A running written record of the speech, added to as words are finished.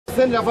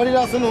রেফারিরা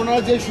আছেন,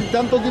 ওনারা যে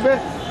সিদ্ধান্ত দিবে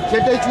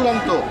সেটাই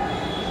চূড়ান্ত।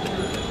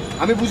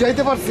 আমি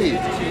বুঝাইতে পারছি,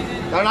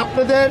 কারণ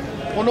আপনাদের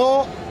কোনো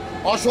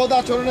অসৎ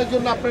আচরণের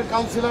জন্য আপনার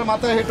কাউন্সিলর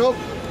মাথায় হেঁটো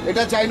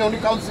এটা চাই না। উনি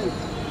কাউন্সিল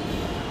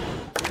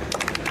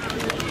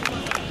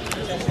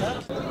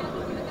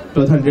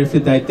প্রধান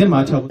রেফারির দায়িত্বে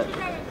মাঠ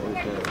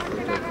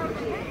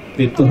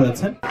বৃত্ত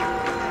হয়েছেন।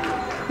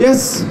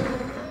 ইয়েস,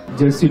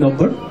 জার্সি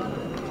নম্বর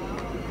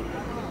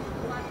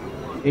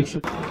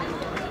 61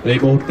 এই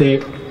মুহূর্তে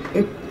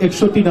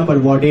 61 নম্বর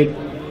ওয়ার্ডের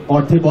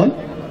অর্ধে বল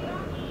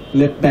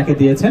লেফট ব্যাকে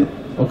দিয়েছেন।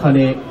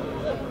 ওখানে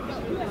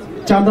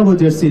 4 নম্বর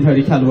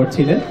জার্সিধারী খেলোয়াড়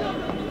ছিলেন,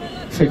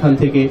 সেখান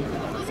থেকে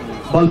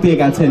বল পেয়ে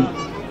গেছেন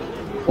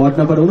ওয়ার্ড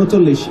নাম্বার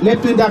 39।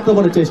 লেফট উইন্ডে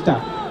আক্রমণের চেষ্টা,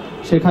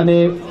 সেখানে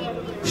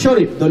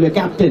শরীফ দলীয়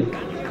ক্যাপ্টেন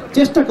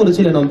চেষ্টা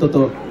করেছিলেন অন্তত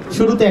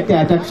শুরুতে একটা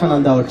অ্যাটাক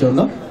সানান দেওয়ার জন্য,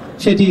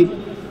 সেটি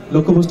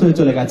লক্ষ্যবস্তু হয়ে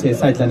চলে গেছে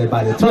সাইডলাইনের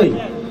বাইরে। থ্রোইং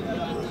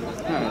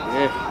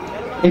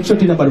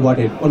 61 নম্বর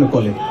ওয়ার্ডের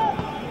অনুকূলে।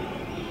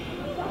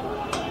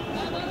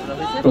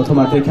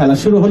 প্রথমার্ধের খেলা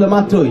শুরু হলো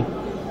মাত্রই,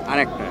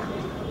 আরেকটা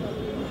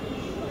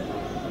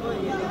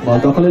বল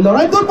দখলের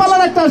লড়াই,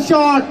 দূরপাল্লার একটা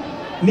শট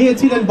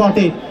নিয়েছিলেন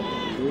বটে।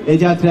 এই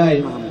যাত্রায়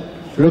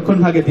রক্ষণ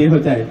ভাগে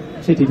দীর্ঘতায়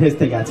সেটি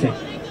ভেস্তে গেছে।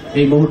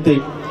 এই মুহূর্তে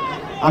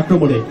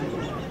আক্রমণে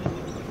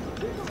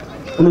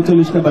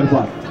 39 নম্বর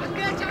ওয়ার্ড।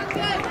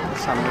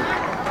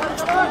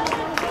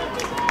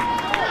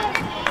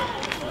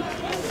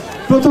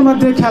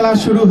 প্রথমার্ধের খেলা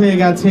শুরু হয়ে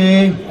গেছে।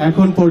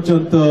 এখন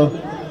পর্যন্ত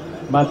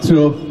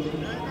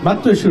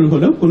মাত্র শুরু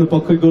হলো, কোনো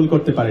পক্ষই গোল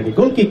করতে পারেনি।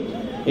 গোল কিক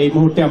এই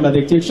মুহূর্তে আমরা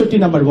দেখছি 61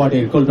 নম্বর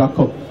ওয়ার্ডের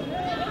গোলরক্ষক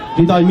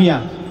হৃদয় মিয়া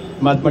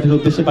মাঠের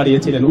উদ্দেশ্যে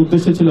বাড়িয়েছিলেন।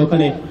 উদ্দেশ্য ছিল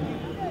ওখানে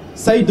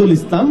সাইদুল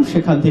ইসলাম,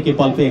 সেখান থেকে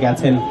বল পেয়ে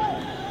গেছেন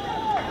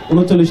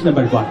 39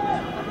 নম্বর ওয়ার্ড।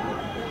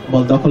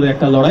 বল দখলের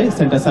একটা লড়াই,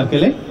 সেন্টার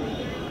সার্কেলে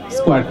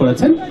স্কোয়ার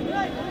করেছেন,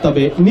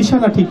 তবে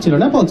নিশানা ঠিক ছিল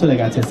না, বল চলে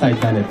গেছে সাইড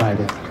লাইনের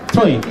বাইরে।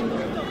 থ্রোইং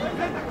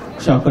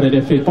সহকারী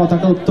রেফারির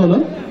পতাকা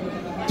উত্তোলন।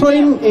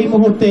 থ্রোইং এই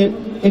মুহূর্তে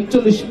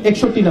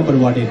 61 নম্বর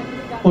ওয়ার্ডের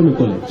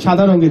অনুকূলে,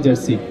 সাদা রঙের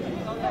জার্সি,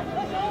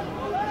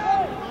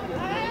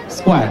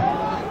 স্কোয়ার,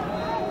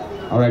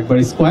 আর একবার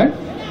স্কোয়ার।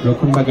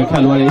 রক্ষণ ভাগে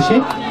খেলোয়াড় এসে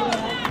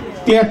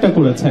ক্লিয়ারটা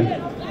করেছেন,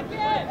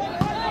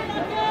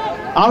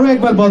 আরো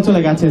একবার বল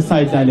চলে গেছে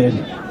সাইড লাইনের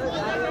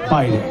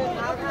বাইরে।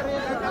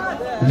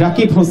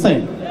 রাকিব হোসেন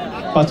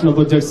 5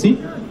 নম্বর জার্সি,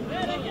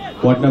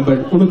 ওয়ার্ড নাম্বার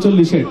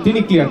 39-এর, তিনি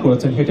ক্লিয়ার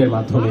করেছেন হেডের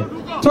মাধ্যমে।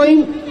 থ্রোইং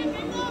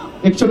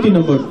 61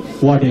 নম্বর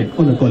ওয়ার্ডের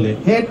অনুকূলে,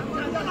 হেড,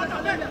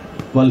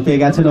 বল পেয়ে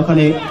গেছেন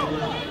ওখানে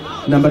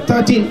নাম্বার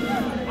 13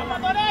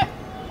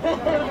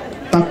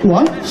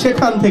 তাকুয়া,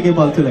 সেখান থেকে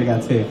বল চলে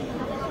গেছে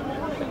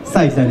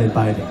সাইড লাইনের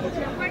বাইরে।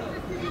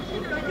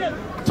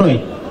 থ্রোইং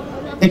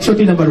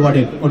 61 নম্বর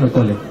ওয়ার্ডের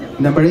অনুকূলে,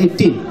 নাম্বার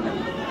 18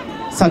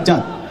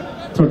 সাজ্জাদ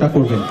থ্রোটা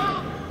করবেন,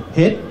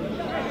 হেড,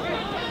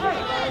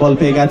 বল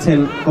পেয়ে গেছেন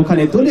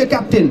ওখানে দলীয়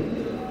ক্যাপ্টেন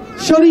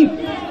শরীফ,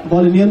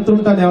 বল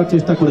নিয়ন্ত্রণটা নেওয়ার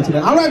চেষ্টা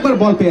করেছিলেন, আরো একবার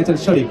বল পেয়েছেন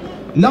শরীফ,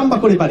 লম্বা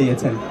করে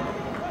বাড়িয়েছেন।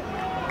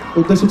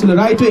 উদ্দেশ্য ছিল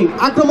রাইট উইং,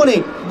 আক্রমণে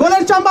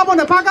গোলের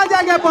সম্ভাবনা, ফাঁকা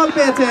জায়গায় বল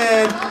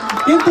পেয়েছেন,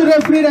 কিন্তু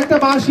রেফারির একটা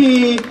বাঁশি,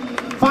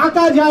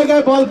 ফাঁকা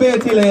জায়গায় বল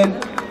পেয়েছিলেন,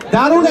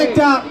 দারুণ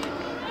একটা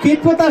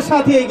ক্ষিপ্রতার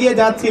সাথে এগিয়ে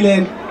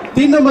যাচ্ছিলেন।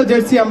 3 নম্বর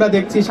জার্সি আমরা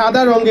দেখছি,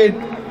 সাদা রঙের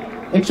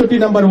 61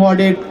 নম্বর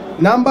ওয়ার্ডের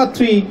নাম্বার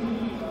 3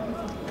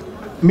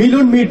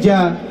 মিলন মির্জা,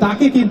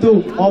 তাকে কিন্তু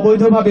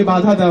অবৈধভাবে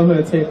বাধা দেওয়া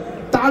হয়েছে,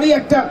 তারই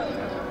একটা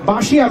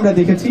বাঁশি আমরা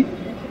দেখেছি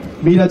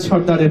মিরাজ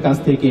সর্দারের কাছ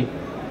থেকে,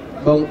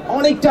 এবং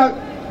অনেকটা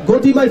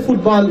গতিময়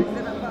ফুটবল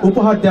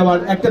উপহার দেওয়ার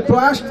একটা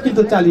প্রয়াস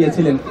কিন্তু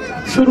চালিয়েছিলেন।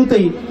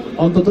 শুরুতেই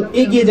অন্তত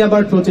এগিয়ে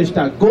যাবার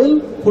প্রচেষ্টা, গোল,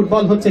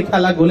 ফুটবল হচ্ছে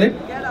খেলা গোলের,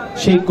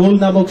 সেই গোল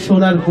নামক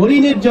সোনার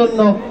হরিণের জন্য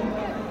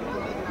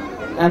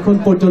এখন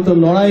পর্যন্ত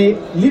লড়াইয়ে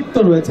লিপ্ত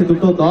রয়েছে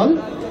দুটো দল।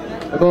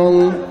 এবং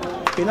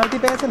পেনাল্টি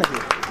পেয়েছে নাকি?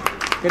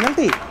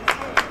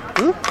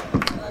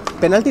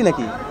 পেনাল্টি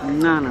নাকি?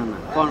 না না না,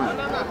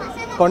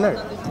 কর্নার,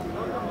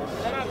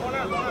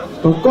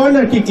 তো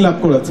কর্নার কিক লাভ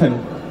করেছেন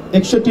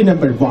 61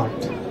 নম্বর ওয়ার্ড।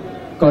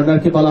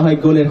 কর্নারকে বলা হয়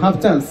গোলের হাফ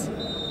চান্স,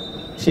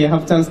 সেই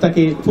হাফ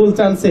চান্সটাকে ফুল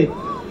চান্সে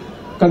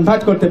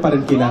কনভার্ট করতে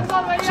পারেন কিনা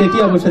সেটি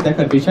অবশ্যই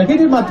দেখার বিষয়।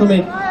 এর মাধ্যমে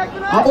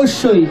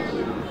অবশ্যই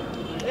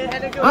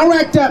আরো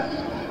একটা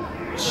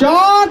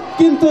শট,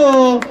 কিন্তু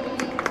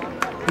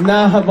না,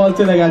 বল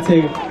চলে গেছে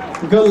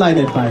গোল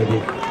লাইনের বাইরে।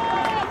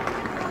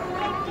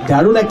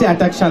 দারুণ একটা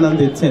অ্যাটাক সানান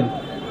দিচ্ছেন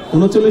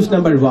 39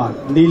 নম্বর ওয়ার্ড,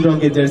 নীল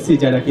রঙের জার্সি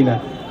যারা কিনা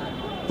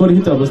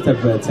পরিহিত অবস্থায়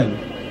রয়েছেন।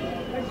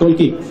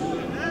 গোলকিক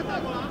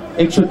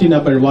 61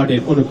 নম্বর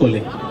ওয়ার্ডের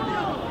অনুকূলে,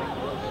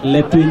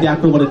 লেফট উইন্ডে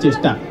আক্রমণের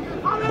চেষ্টা,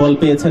 বল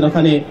পেয়েছেন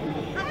ওখানে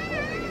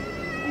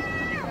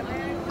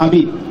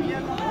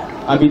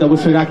আবিদ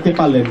অবশ্যই রাখতে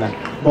পারলেন না,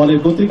 বলের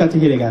গতির কাছে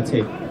হেরে গেছে,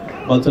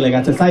 বল চলে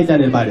গেছে সাইড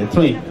লাইনের বাইরে।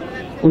 থ্রোইং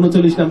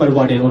 39 নম্বর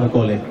ওয়ার্ডের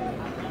অনুকূলে,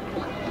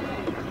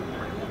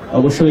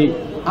 অবশ্যই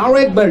আরো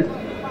একবার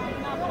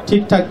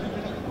ঠিকঠাক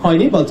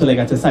হয়নি, বল চলে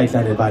গেছে সাইড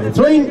লাইনের বাইরে।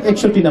 থ্রোইং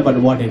 61 নম্বর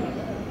ওয়ার্ডের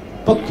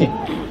পক্ষে।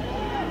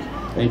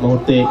 এই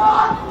মুহূর্তে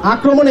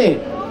আক্রমণে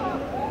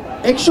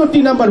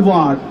 61 নম্বর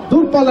ওয়ার্ড,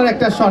 দূরপাল্লার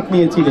একটা শট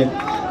নিয়েছিলেন,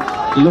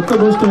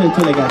 লক্ষ্যভ্রষ্ট হয়ে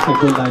চলে গেছে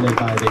গোল লাইনের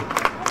বাইরে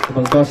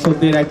এবং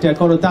দর্শকদের একটা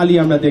করতালি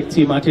আমরা দেখছি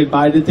মাঠের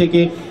বাইরে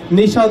থেকে।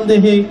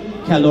 নিঃসন্দেহে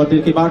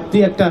খেলোয়াড়দেরকে বাড়তি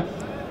একটা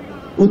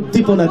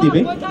উদ্দীপনা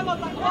দিবে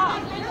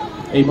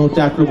এই মুহূর্তে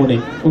আক্রমণে।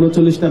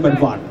 39 নম্বর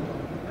ওয়ার্ড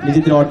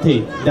নিজেদের অর্থে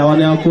দেওয়া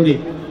নেওয়া করে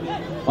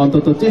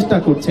অন্তত চেষ্টা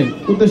করছেন।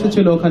 উদ্দেশ্য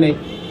ছিল ওখানে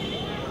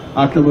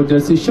 8 নম্বর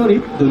জার্সি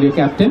শরীফ, দলীয়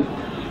ক্যাপ্টেন।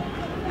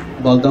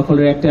 বল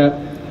দখলের একটা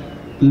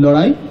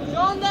লড়াই,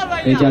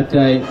 এই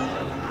যাত্রায়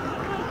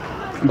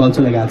বল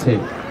চলে গেছে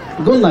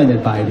গোল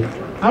লাইনের বাইরে।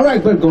 আরো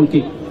একবার গোল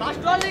কিক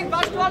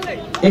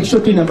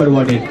 61 নম্বর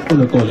ওয়ার্ডের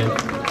কোনো গোলে।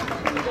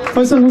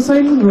 ফয়সাল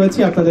হুসাইন রয়েছে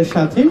আপনাদের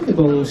সাথে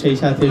এবং সেই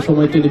সাথে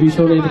সময়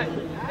টেলিভিশনের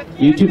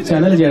ইউটিউব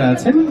চ্যানেল যারা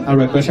আছেন আরো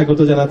একবার স্বাগত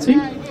জানাচ্ছি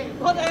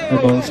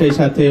এবং সেই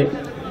সাথে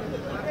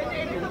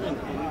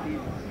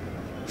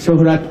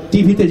সোহরা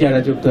টিভিতে যারা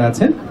যুক্ত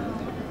আছেন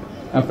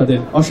আপনাদের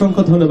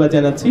অসংখ্য ধন্যবাদ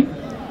জানাচ্ছি।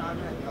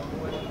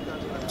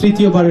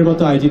 তৃতীয়বারের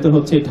মতো আয়োজিত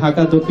হচ্ছে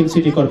ঢাকা দক্ষিণ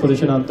সিটি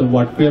কর্পোরেশন আন্তঃ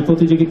ওয়ার্ড ক্রীড়া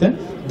প্রতিযোগিতা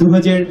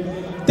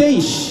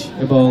 2023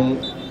 এবং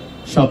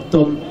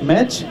সপ্তম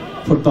ম্যাচ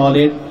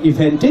ফুটবলের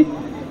ইভেন্টে,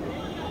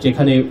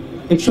 যেখানে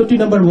 61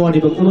 নম্বর ওয়ার্ড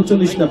এবং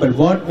 39 নম্বর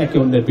ওয়ার্ড একে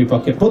অন্যের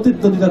বিপক্ষে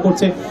প্রতিদ্বন্দ্বিতা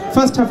করছে।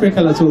 ফার্স্ট হাফের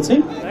খেলা চলছে।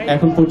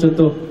 এখন পর্যন্ত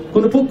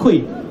কোনো পক্ষই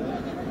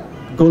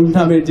গোল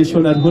নামের যে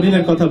সোনার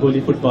হরিণের কথা বলি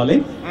ফুটবলে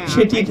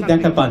সেটি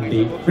দেখা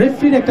পাননি।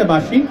 রেফারির একটা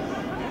বাঁশি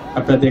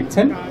আপনারা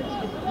দেখছেন,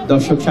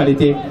 দর্শক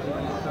সারিতে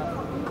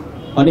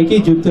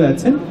অনেকেই যুক্ত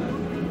আছেন।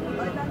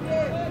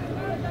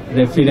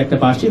 রেফারির একটা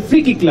বাঁশি, ফ্রি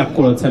কিক লাভ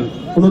করেছেন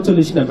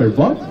 39 নম্বর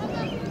ওয়ার্ড।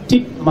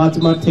 ঠিক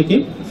মাঝমাঠ থেকে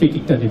ফ্রি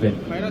কিকটা নেবেন।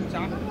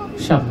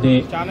 সামনে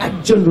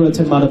একজন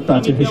রয়েছেন মানব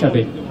প্রাচীর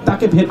হিসাবে,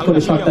 তাকে ভেদ করে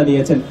শটটা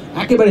নিয়েছেন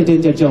একেবারে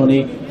ডেঞ্জার জোনে।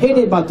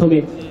 হেডের মাধ্যমে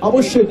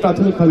অবশ্যই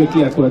প্রাথমিকভাবে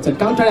ক্লিয়ার করেছেন।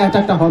 কাউন্টার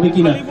অ্যাটাকটা হবে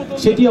কিনা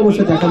সেটি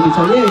অবশ্যই দেখার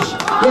বিষয়।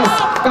 ইয়েস,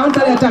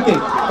 কাউন্টার অ্যাটাকে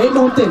এই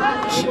মুহূর্তে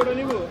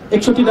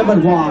 61 নম্বর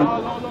ওয়ার্ড।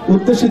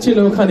 উদ্দেশ্য ছিল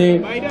ওখানে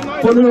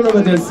 15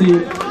 নম্বর জার্সি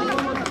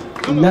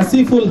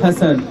নাসিফুল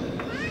হাসান,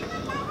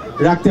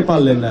 রাখতে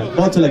পারলেন না,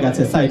 বল চলে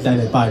গেছে সাইড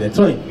লাইনের বাইরে।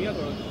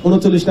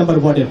 39 নম্বর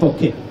ওয়ার্ডের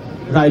পক্ষে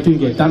রাইট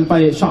উইঙ্গে ডান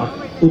পায়ে শট।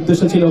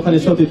 উদ্দেশ্য ছিল ওখানে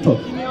সতীর্থ।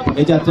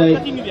 এই যাত্রায়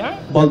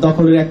বল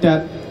দখলের একটা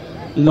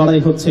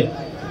লড়াই হচ্ছে।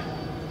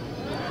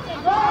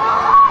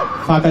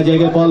 ফাঁকা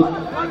জায়গায় বল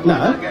না,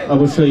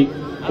 অবশ্যই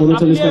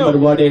 39 নম্বর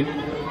ওয়ার্ডের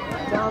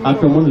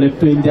আক্রমণ,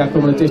 লেফট উইং দিয়ে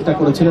আক্রমণের চেষ্টা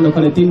করেছিলেন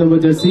ওখানে 3 নম্বর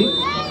জার্সি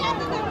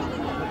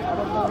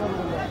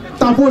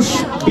তাপস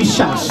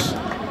বিশ্বাস।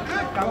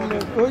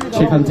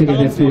 সেখান থেকে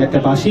রেফারির একটা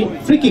বাঁশি,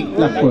 ফ্রি কিক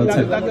লাভ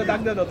করেছেন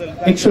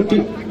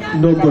 61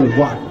 নম্বর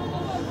ওয়ার্ড।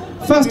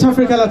 ফার্স্ট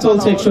হাফের খেলা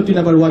চলছে। 61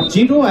 নম্বর ওয়ার্ড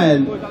 0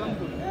 এন্ড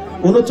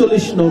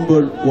 39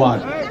 নম্বর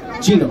ওয়ার্ড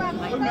 0।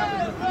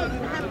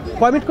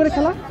 কয় মিনিট করে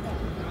খেলা?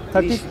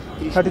 30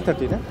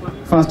 না?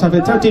 ফার্স্ট হাফে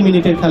 30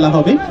 মিনিটের খেলা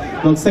হবে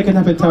এবং সেকেন্ড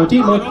হাফে 30,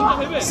 মোট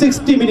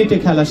 60 মিনিটে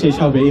খেলা শেষ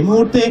হবে। এই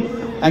মুহূর্তে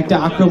একটা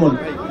আক্রমণ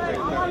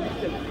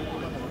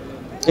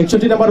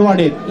 61 নম্বর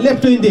ওয়ার্ডের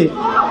লেফট উইং দিয়ে,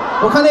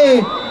 ওখানে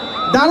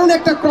দারুণ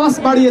একটা ক্রস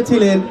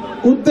বাড়িয়েছিলেন।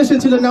 উদ্দেশ্য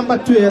ছিল নাম্বার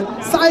 12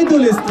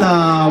 সাইদুল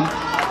ইসলাম,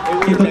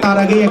 কিন্তু তার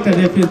আগেই একটা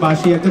রেফারির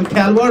বাঁশি। একজন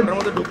খেলোয়াড়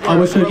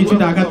অবশ্যই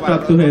কিছুটা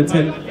আঘাতপ্রাপ্ত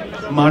হয়েছেন,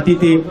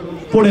 মাটিতে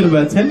পড়ে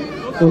রয়েছেন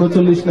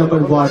 39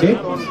 নম্বর ওয়ার্ডে,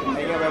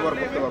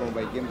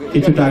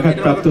 কিছুটা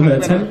আঘাতপ্রাপ্ত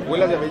হয়েছেন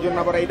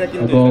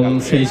এবং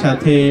সেই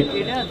সাথে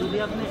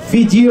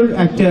ফিজিওর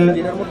একটা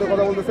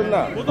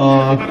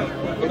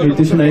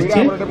নির্দেশনা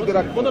এসছে।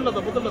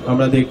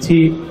 আমরা দেখছি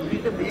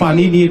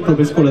পানি নিয়ে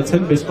প্রবেশ করেছেন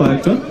বেশ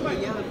কয়েকজন,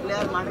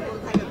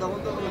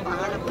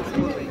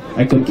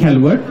 একজন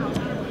খেলোয়াড়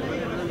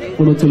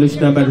 39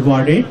 নম্বর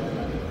ওয়ার্ডে,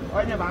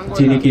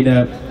 যিনি কিনা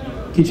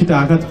কিছুটা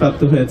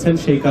আঘাতপ্রাপ্ত হয়েছেন,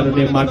 সেই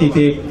কারণে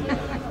মাটিতে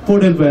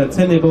পড়ে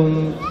রয়েছেন এবং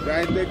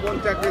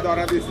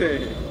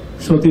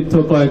সতীর্থ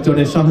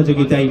কয়েকজনের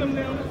সহযোগিতায়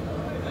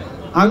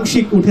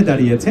আংশিক উঠে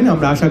দাঁড়িয়েছেন।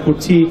 আমরা আশা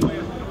করছি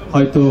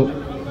হয়তো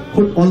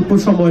খুব অল্প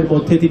সময়ের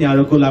মধ্যে তিনি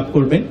আরোগ্য লাভ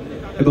করবেন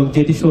এবং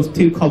যেটি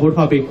স্বস্তির খবর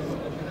হবে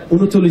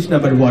 39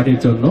 নম্বর ওয়ার্ডের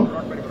জন্য।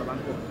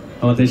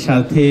 আমাদের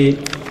সাথে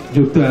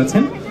যুক্ত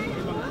আছেন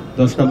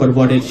 10 নম্বর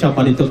ওয়ার্ডের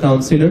সম্মানিত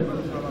কাউন্সিলর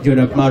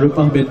জনাব মারুফ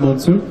আহমেদ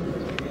মনসুর,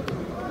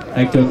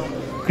 একজন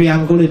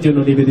ক্রীড়াঙ্গনের জন্য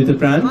নিবেদিত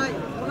প্রাণ।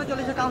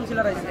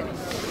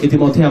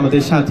 ইতিমধ্যে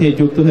আমাদের সাথে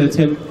যুক্ত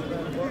হয়েছেন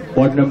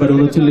ওয়ার্ড নম্বর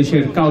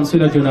 39-এর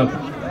কাউন্সিলর জনাব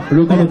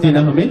রুকনুদ্দিন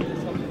আহমেদ।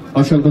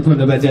 অসংখ্য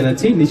ধন্যবাদ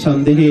জানাচ্ছি।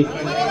 নিঃসন্দেহে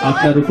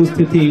আপনার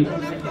উপস্থিতি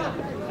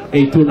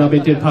এই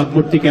টুর্নামেন্টের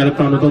ভাবমূর্তিকে আরো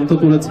প্রাণবন্ত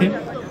করেছে,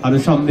 আরো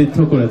সমৃদ্ধ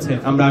করেছে।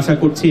 আমরা আশা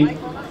করছি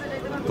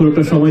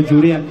পুরোটা সময়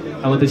জুড়ে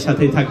আমাদের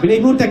সাথেই থাকবেন।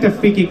 এই মুহূর্তে একটা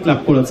ফ্রি কিক লাভ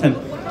করেছেন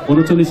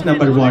 39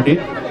 নম্বর ওয়ার্ডে,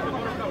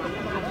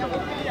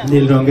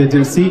 নীল রঙের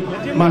জার্সি,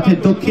 মাঠের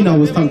দক্ষিণে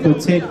অবস্থান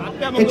করছে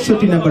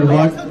 61 নম্বর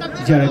ওয়ার্ড,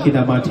 যারা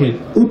কিনা মাঠের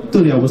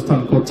উত্তরে অবস্থান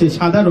করছে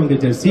সাদা রঙের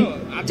জার্সি,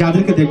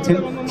 যাদেরকে দেখছেন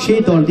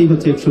সেই দলটি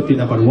হচ্ছে 61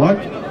 নম্বর ওয়ার্ড।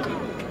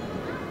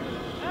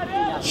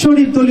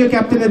 শরীফ দলীয়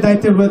ক্যাপ্টেনের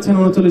দায়িত্বে রয়েছেন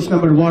 39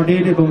 নম্বর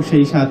ওয়ার্ডের এবং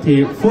সেই সাথে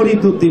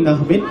ফরিদ উদ্দিন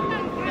আহমেদ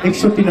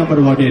 61 নম্বর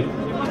ওয়ার্ডের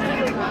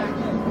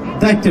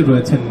দায়িত্বে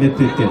রয়েছেন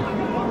নেতৃত্বে।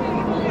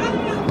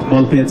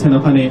 বল পেয়েছেন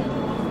ওখানে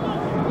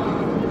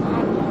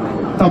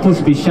তাপস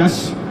বিশ্বাস,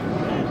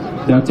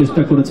 দেওয়ার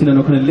চেষ্টা করেছিলেন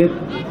ওখানে লেফট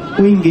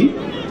উইঙ্গে,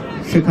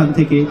 সেখান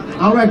থেকে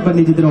আরো একবার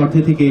নিজেদের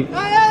অর্ধে থেকে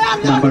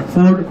নাম্বার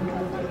 4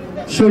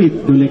 শরীফ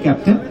দলে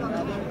ক্যাপ্টেন,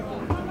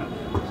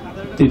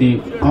 তিনি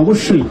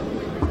অবশ্যই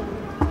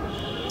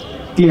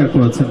ক্লিয়ার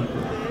করেছেন।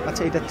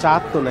 আচ্ছা এটা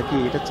 4 তো নাকি?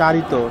 এটা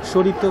 4ই তো,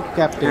 শরীফ তো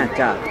ক্যাপ্টেন। হ্যাঁ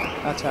 4।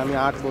 আচ্ছা আমি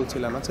 8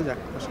 বলছিলাম। আচ্ছা যাক,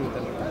 অসুবিধা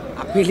নেই।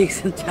 আপনি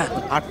লিখছেন 4।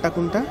 8টা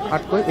কোনটা?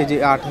 8 কই? এই যে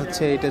 8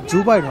 হচ্ছে, এটা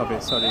জুবাইর হবে।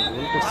 সরি,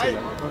 ভুল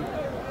করছিলাম।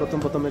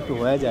 প্রথম একটু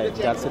হয়ে যায়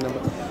জার্সি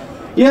নাম্বার।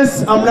 ইয়েস,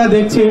 আমরা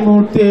দেখছি এই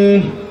মুহূর্তে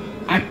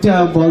একটা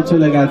বল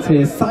চলে গেছে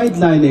সাইড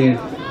লাইনের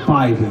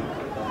বাইরে।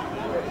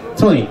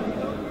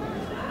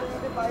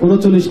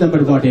 39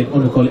 নম্বর ওয়ার্ডের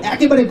অনুকূল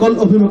একেবারে গোল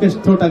অভিমুখে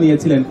থ্রোটা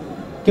নিয়েছিলেন,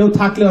 কেউ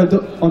থাকলে হয়তো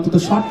অন্তত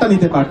শটটা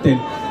নিতে পারতেন,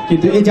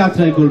 কিন্তু এই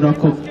যাত্রায়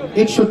গোলরক্ষক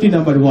 61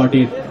 নম্বর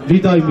ওয়ার্ডের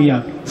হৃদয় মিয়া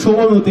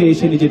সময়মতে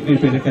এসে নিজের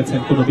গ্রিপে রেখেছেন,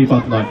 কোনো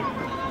বিপদ নয়।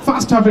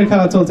 ফার্স্ট হাফের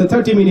খেলা চলছে,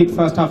 30 মিনিট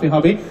ফার্স্ট হাফে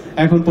হবে।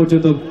 এখন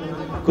পর্যন্ত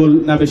গোল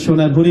নামে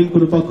সোনার হরিণ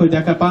কোনো পক্ষই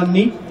দেখা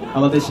পাননি।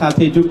 আমাদের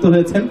সাথে যুক্ত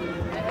হয়েছেন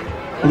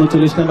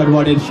 39 নম্বর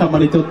ওয়ার্ডের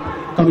সম্মানিত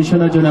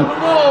কমিশনার জনাব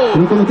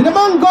রুকনুদ্দিন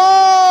এবং গোল!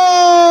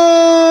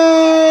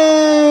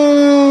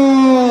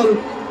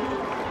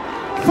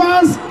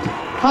 ফার্স্ট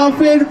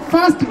হাফের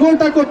ফার্স্ট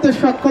গোলটা করতে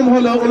সক্ষম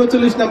হলো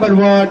 39 নম্বর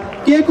ওয়ার্ড।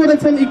 কে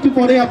করেছেন একটু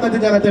পরে আপনাদের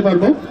জানাতে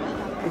পারবো।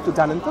 একটু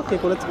জানেন তো কে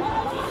করেছে?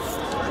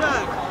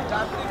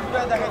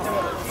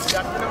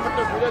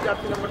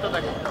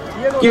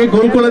 কে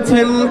গোল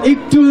করেছেন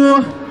একটু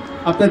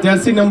আপনার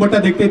জার্সি নম্বরটা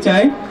দেখতে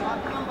চাই।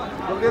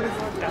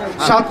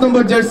 7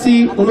 নম্বর জার্সি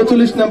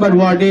 39 নম্বর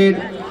ওয়ার্ডের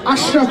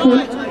আশরাফুল,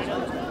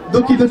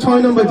 দুঃখিত 6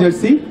 নম্বর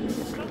জার্সি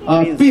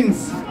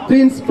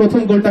প্রিন্স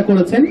প্রথম গোলটা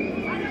করেছেন।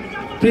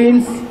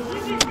 প্রিন্স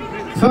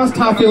ফার্স্ট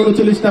হাফে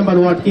 39 নম্বর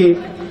ওয়ার্ডকে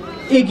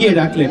এগিয়ে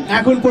রাখলেন।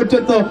 এখন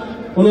পর্যন্ত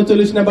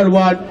 39 নম্বর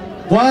word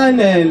 1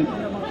 and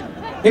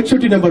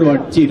 61 number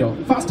word 0।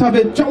 First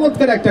হাফে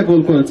চমৎকার একটা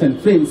গোল করেছেন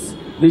প্রিন্স।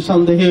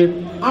 নিঃসন্দেহে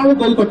আরো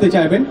গোল করতে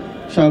চাইবেন,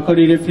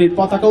 সহকারী রেফারির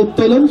পতাকা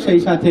উত্তোলন, সেই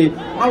সাথে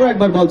আরো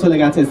একবার বল চলে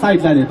গেছে সাইড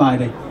লাইনের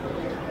বাইরে।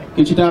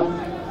 কিছুটা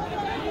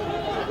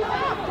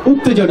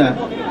উত্তেজনা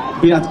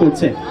বিরাজ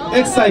করছে,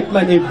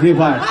 এক্সাইটমেন্ট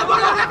এভরিওয়্যার।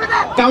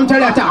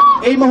 কাউন্টার অ্যাটাক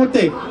এই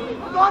মুহূর্তে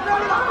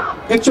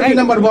 61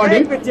 নম্বর ওয়ার্ডে,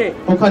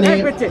 ওখানে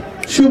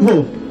শুভ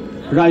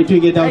রাইট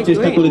উইঙ্গে দেওয়ার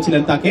চেষ্টা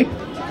করেছিলেন তাকে,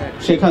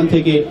 সেখান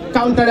থেকে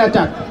কাউন্টার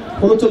অ্যাটাক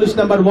 39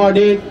 নম্বর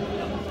ওয়ার্ডের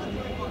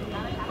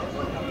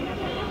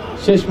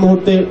শেষ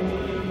মুহূর্তে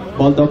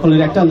বল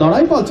দখলের একটা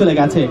লড়াই, বল চলে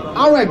গেছে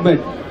আরো একবার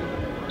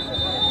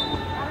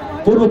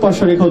পূর্ব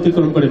পার্শ্ব রেখা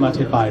অতিক্রম করে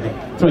মাঠের বাইরে।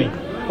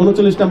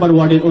 39 নম্বর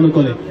ওয়ার্ডের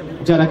অনুকূলে,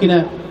 যারা কিনা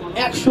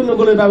 1-0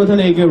 গোলের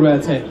ব্যবধানে এগিয়ে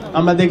রয়েছে।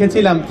 আমরা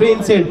দেখেছিলাম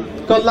প্রিন্সের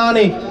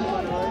কল্যাণে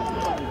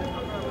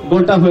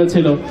গোলটা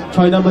হয়েছিল।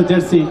 6 নম্বর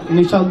জার্সি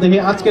নিঃসন্দেহে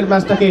আজকের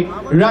ম্যাচটাকে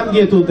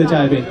রাঙিয়ে তুলতে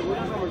চাইবে,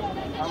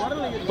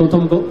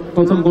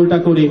 প্রথম গোলটা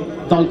করে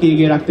দলকে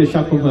এগিয়ে রাখতে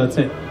সক্ষম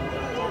হয়েছে।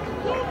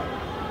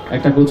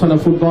 একটা গোছানো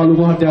ফুটবল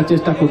উপহার দেওয়ার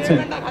চেষ্টা করছেন,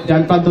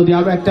 ডান প্রান্ত দিয়ে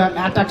আরো একটা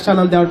অ্যাটাক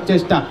সানান দেওয়ার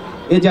চেষ্টা,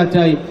 এ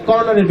যাত্রায়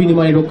কর্নারের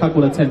বিনিময়ে রক্ষা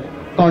করেছেন।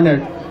 কর্নার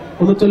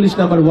 39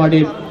 নম্বর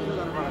ওয়ার্ডের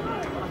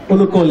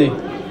অনুকূলে।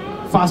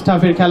 ফার্স্ট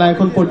হাফের খেলা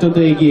এখন পর্যন্ত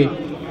এগিয়ে,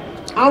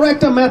 আরো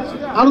একটা ম্যাচ,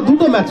 আরো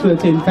দুটো ম্যাচ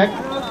রয়েছে ইনফ্যাক্ট।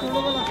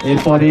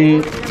 এরপরে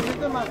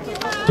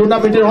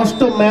টুর্নামেন্টের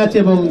 8ম ম্যাচ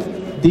এবং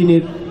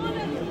দিনের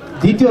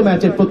দ্বিতীয়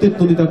ম্যাচের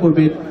প্রতিদ্বন্দ্বিতা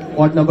করবে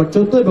ওয়ার্ড নাম্বার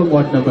 14 এবং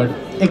ওয়ার্ড নাম্বার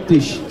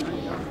 31।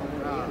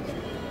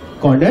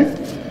 কর্নার,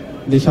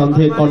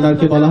 নিঃসন্দেহে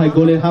কর্নারকে বলা হয়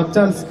গোলের হাফ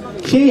চান্স,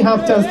 সেই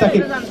হাফ চান্সটাকে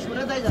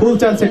ফুল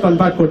চান্সে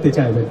কনভার্ট করতে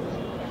চাইবেন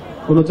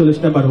 39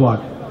 নম্বর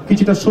ওয়ার্ড।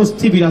 কিছুটা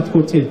স্বস্তি বিরাজ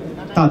করছে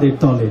তাদের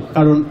দলে,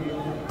 কারণ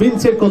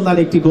প্রিন্সের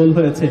কল্যাণে একটি গোল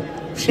হয়েছে,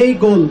 সেই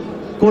গোল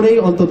করেই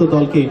অন্তত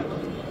দলকে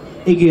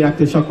এগিয়ে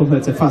রাখতে সক্ষম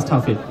হয়েছে ফার্স্ট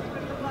হাফে।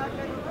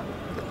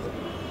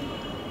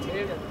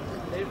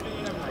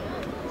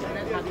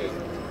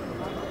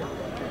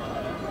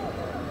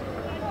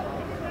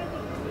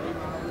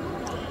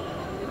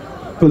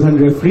 প্রধান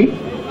রেফারি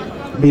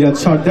বিরাজ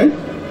সর্দার,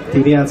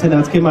 তিনি আছেন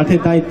আজকে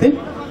মাঠের দায়িত্বে।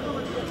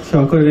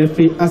 সহকারী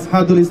রেফারি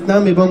আসহাদুল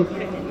ইসলাম এবং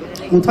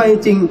উথাই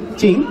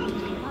চিং।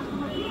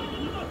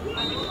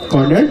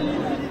 কর্নার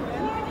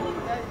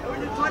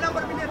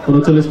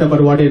 39 নম্বর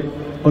ওয়ার্ডের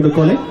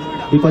অনুকূলে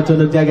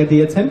বিপজ্জনক জায়গা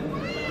দিয়েছেন,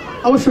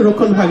 অবশ্য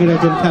রক্ষণ ভাগের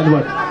একজন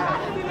খেলোয়াড়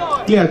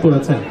ক্লিয়ার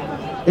করেছেন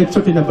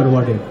 61 নম্বর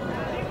ওয়ার্ডের।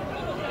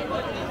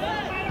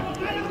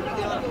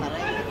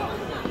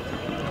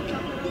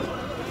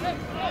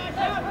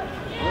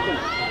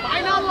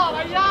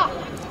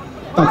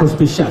 তাপস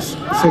বিশ্বাস,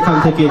 সেখান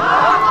থেকে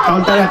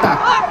কাউন্টার অ্যাটাক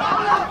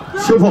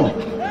শুভ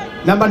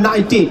নাম্বার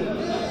 19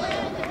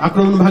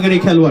 আক্রমণ ভাগের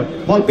এই খেলোয়াড়,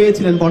 বল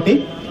পেয়েছিলেন বটে,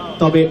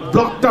 তবে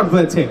ব্লকটার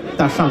হয়েছে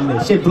তার সামনে,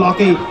 সে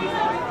ব্লকেই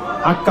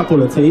আটকা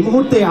পড়েছে। এই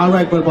মুহূর্তে আরো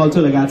একবার বল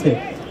চলে গেছে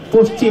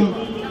পশ্চিম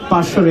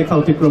পার্শ্ব রেখা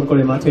অতিক্রম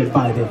করে মাঠের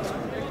বাইরে।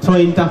 থ্রো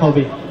ইনটা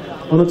হবে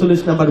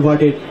 39 নম্বর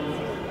ওয়ার্ডের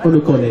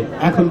অনুকূলে।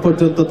 এখন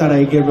পর্যন্ত তারা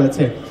এগিয়ে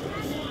রয়েছে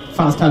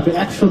ফার্স্ট হাফে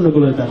 1-0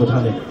 গোলের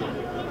ব্যবধানে।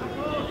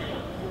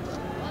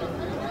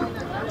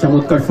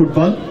 চমৎকার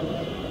ফুটবল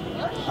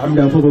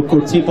আমরা উপভোগ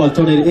করছি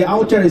পল্টনের এই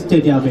আউটার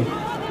স্টেডিয়ামে।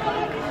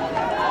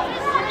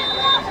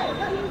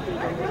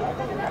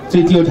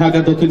 তৃতীয় ঢাকা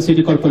দক্ষিণ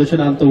সিটি কর্পোরেশন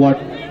আন্তঃওয়ার্ড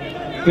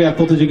ক্রীড়া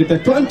প্রতিযোগিতা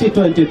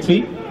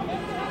 2023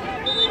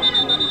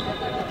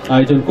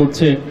 আয়োজন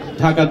করছে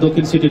ঢাকা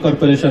দক্ষিণ সিটি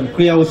কর্পোরেশন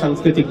ক্রীড়া ও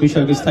সাংস্কৃতিক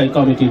বিষয়ক স্থায়ী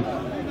কমিটি।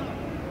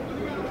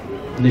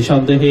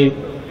 নিঃসন্দেহে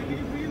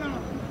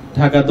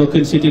ঢাকা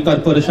দক্ষিণ সিটি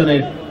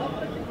কর্পোরেশনের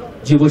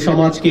যুব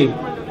সমাজকে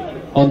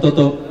অন্তত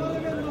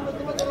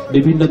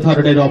বিভিন্ন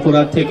ধরনের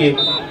অপরাধ থেকে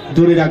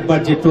দূরে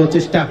রাখবার যে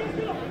প্রচেষ্টা,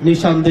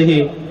 নিঃসন্দেহে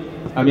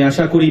আমি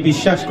আশা করি,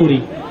 বিশ্বাস করি,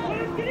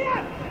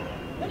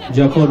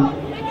 যখন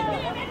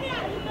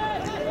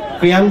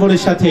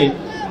ক্রীড়াঙ্গনের সাথে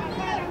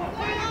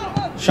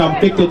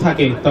সম্পৃক্ত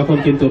থাকে তখন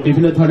কিন্তু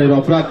বিভিন্ন ধরনের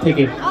অপরাধ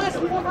থেকে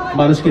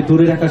মানুষকে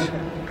দূরে রাখা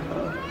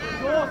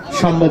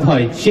সম্ভব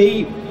হয়। সেই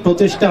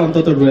প্রচেষ্টা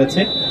অন্তত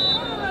রয়েছে।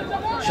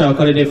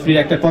 সহকারী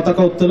রেফারির একটা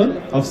পতাকা উত্তোলন,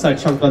 অফসাইড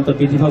সংক্রান্ত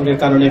বিধিভঙ্গের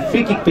কারণে ফ্রি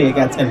কিক পেয়ে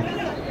গেছেন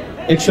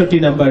 61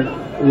 নম্বর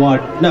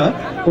ওয়ার্ড, না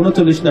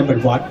 39 নম্বর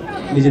ওয়ার্ড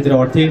নিজেদের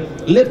অর্ধে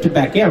লেফট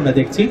ব্যাকে। আমরা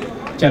দেখছি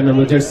 4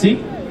 নম্বর জার্সি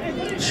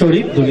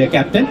শরীফ, দলীয়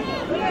ক্যাপ্টেন,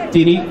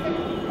 তিনি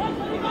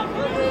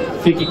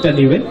ফ্রি কিকটা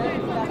নেবেন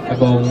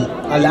এবং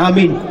আল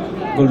আমিন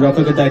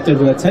গোলরক্ষকের দায়িত্বে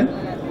রয়েছেন।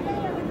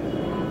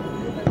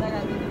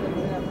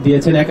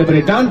 দিয়েছেন একেবারে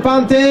ডান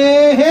প্রান্তে,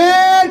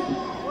 হেড,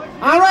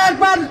 আরো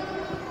একবার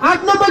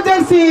 8 নম্বর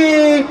জার্সি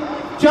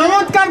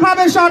চমৎকার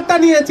ভাবে শটটা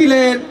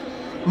নিয়েছিলেন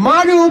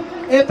মারুফ।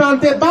 এ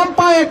প্রান্তে বাম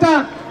পায়ে একটা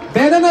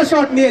ব্যানানা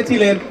শট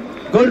নিয়েছিলেন,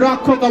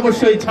 গোলরক্ষক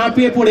অবশ্যই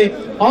ঝাঁপিয়ে পড়ে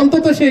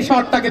অন্তত সেই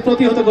শটটাকে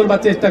প্রতিহত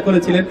করবার চেষ্টা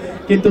করেছিলেন,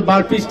 কিন্তু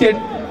বার পৃষ্ঠের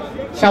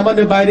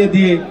সামান্য বাইরে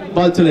দিয়ে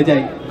বল চলে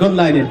যায় গোল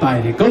লাইনের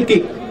বাইরে।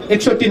 গোলকিক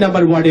 61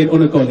 নম্বর ওয়ার্ডের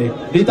অনুকূলে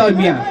হৃদয়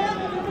মিয়া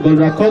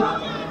গোলরক্ষক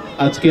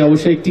আজকে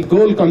অবশ্যই একটি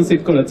গোল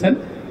কনসিড করেছেন।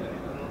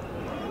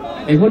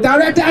 এই মুহূর্তে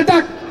আরো একটা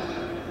অ্যাটাক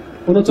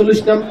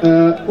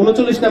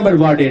 39 নম্বর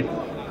ওয়ার্ডের।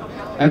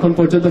 এখন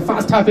পর্যন্ত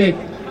ফার্স্ট হাফে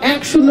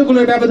 1-0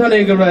 গোলের ব্যবধানে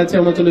এগিয়ে রয়েছে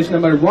 39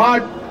 নম্বর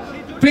ওয়ার্ড।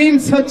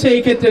 প্রিন্স হচ্ছে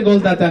এই ক্ষেত্রে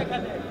গোলদাতা,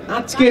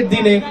 আজকের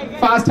দিনে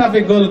ফার্স্ট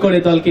হাফে গোল করে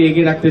দলকে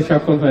এগিয়ে রাখতে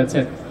সক্ষম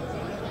হয়েছে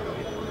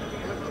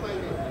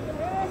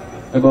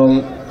এবং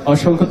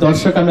অসংখ্য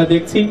দর্শক আমরা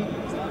দেখছি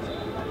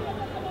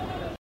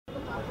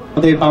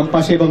আমাদের বাম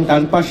পাশে এবং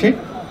ডান পাশে,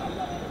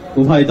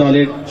 উভয়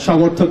দলের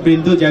সমর্থক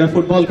বৃন্দু যারা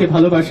ফুটবলকে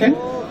ভালোবাসেন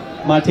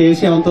মাঠে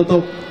এসে অন্তত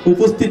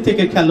উপস্থিত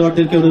থেকে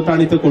খেলোয়াড়দেরকে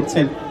অনুপ্রাণিত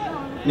করছেন।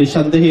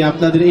 নিঃসন্দেহে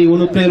আপনাদের এই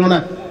অনুপ্রেরণা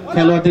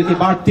খেলোয়াড়দেরকে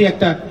বাড়তি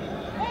একটা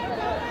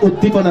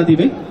উদ্দীপনা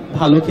দিবে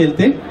ভালো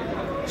খেলতে।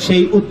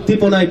 সেই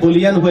উদ্দীপনায়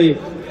বলিয়ান হয়ে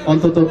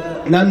অন্তত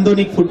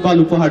নান্দনিক ফুটবল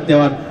উপহার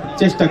দেওয়ার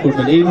চেষ্টা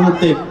করবেন। এই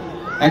মুহূর্তে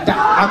একটা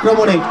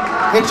আক্রমণে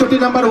 61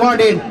 নম্বর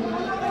ওয়ার্ডের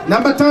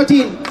নাম্বার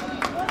 13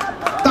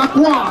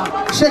 তাকওয়া,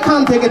 সেখান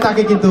থেকে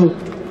তাকে কিন্তু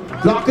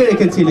ব্লকে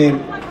রেখেছিলেন।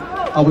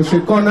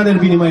 অবশ্যই কর্নারের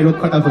বিনিময়ে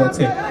রক্ষাটা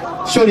হয়েছে।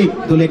 শরীফ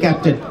দলে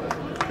ক্যাপ্টেন,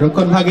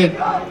 রক্ষণ ভাগের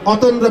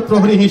অতন্দ্র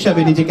প্রহরী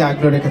হিসাবে নিজেকে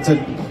আগ্রহ রেখেছেন।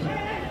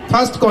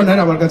 ফার্স্ট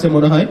কর্নার আমার কাছে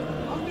মনে হয়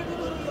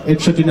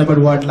 61 নম্বর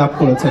ওয়ার্ড লাভ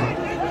করেছেন,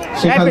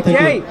 সেখান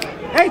থেকে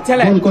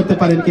গোল করতে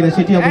পারেন কিনা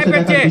সেটি অবশ্যই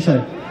দেখার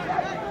বিষয়।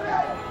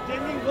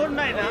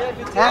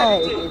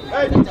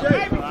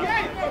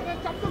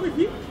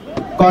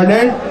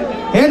 কর্নার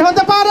হেড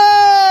হতে পারে,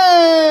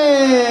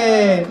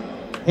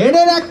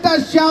 হেডের একটা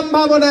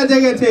সম্ভাবনা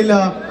জেগেছিল,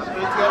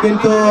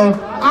 কিন্তু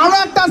আরো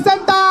একটা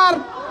সেন্টার,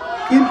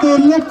 কিন্তু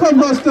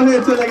লক্ষ্যভ্রষ্ট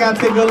হয়ে চলে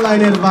গেছে গোল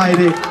লাইনের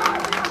বাইরে।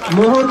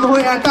 মোহনমোহ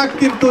অ্যাটাক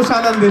কিন্তু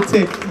সানান দিচ্ছে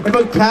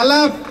এবং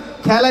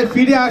খেলায়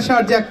ফিরে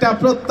আসার যে একটা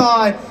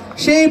প্রত্যয়,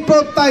 সেই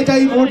প্রত্যয়টা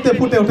এই মুহূর্তে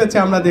ফুটে উঠেছে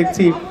আমরা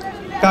দেখছি।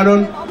 কারণ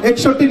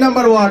 61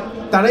 নম্বর ওয়ার্ড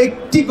তারা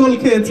একটি গোল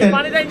খেয়েছেন,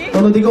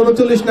 অন্যদিকে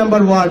 39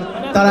 নম্বর ওয়ার্ড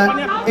তারা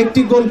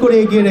একটি গোল করে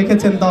এগিয়ে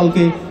রেখেছেন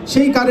দলকে।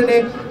 সেই কারণে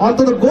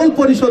অন্তত গোল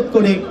পরিশোধ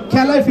করে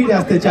খেলায় ফিরে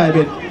আসতে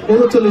চাইবেন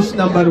 39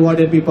 নম্বর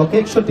ওয়ার্ডের বিপক্ষে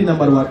 61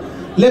 নম্বর ওয়ার্ড।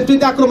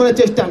 লেফটিতে আক্রমণের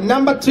চেষ্টা,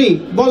 নাম্বার 3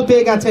 বল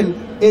পেয়ে গেছেন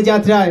এই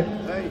যাত্রায়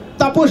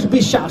তাপস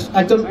বিশ্বাস,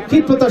 একজন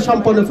ক্ষিপ্রতা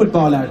সম্পন্ন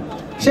ফুটবলার।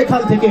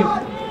 সেখান থেকে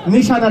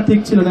নিশানা ঠিক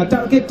ছিল না,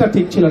 টার্গেটটা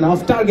ঠিক ছিল না,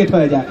 অফ টার্গেট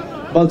হয়ে যায়,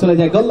 বল চলে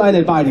যায় গোল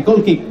লাইনের বাইরে। গোল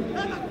কিক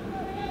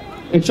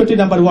 61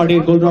 নম্বর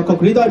ওয়ার্ডের গোলরক্ষক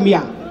হৃদয়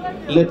মিয়া,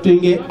 লেফট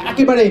উইংয়ে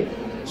একেবারে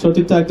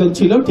সতীর্থ একজন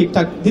ছিল,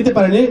 ঠিকঠাক দিতে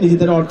পারেনি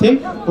নিজেদের অর্থে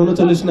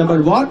 39 নম্বর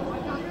ওয়ার্ড।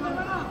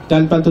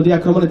 ডান প্রান্ত দিয়ে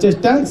আক্রমণের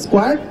চেষ্টা,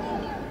 স্কোয়াড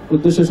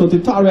উদ্দেশ্য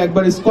সতীর্থ, আরো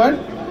একবার স্কোয়াড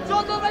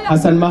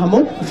হাসান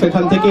মাহমুদ,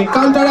 সেখান থেকে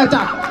কাউন্টার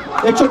অ্যাটাক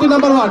 61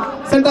 নম্বর ওয়ার্ড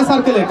সেন্টার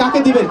সার্কেলে, কাকে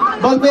দিবেন?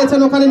 বল পেয়েছেন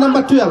ওখানে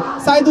নাম্বার 12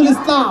 সাইদুল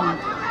ইসলাম,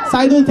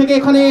 সাইদুল থেকে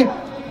এখানে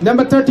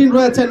নাম্বার 13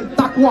 রয়েছেন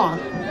তাকওয়া,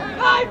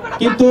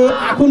 কিন্তু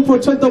এখন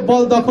পর্যন্ত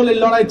বল দখলের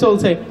লড়াই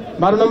চলছে।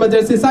 12 নম্বর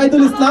জার্সি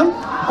সাইদুল ইসলাম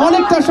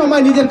অনেকটা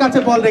সময় নিজের কাছে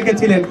বল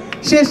রেখেছিলেন,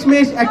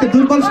 শেষমেশ একটা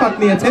দুর্বল শট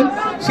নিয়েছেন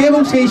সে,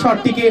 এবং সেই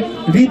শটটিকে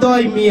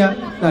হৃদয় মিয়া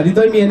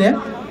নেয়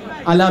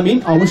আলামিন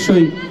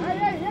অবশ্যই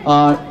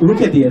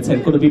রুখে দিয়েছেন,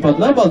 কোনো বিপদ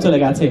নয়, বল চলে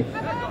গেছে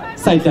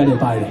সাইড লাইনের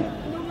বাইরে।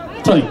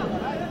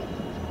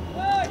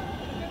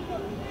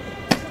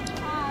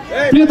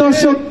 প্রিয়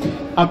দর্শক,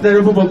 আপনারা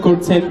উপভোগ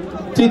করছেন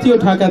তৃতীয়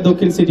ঢাকা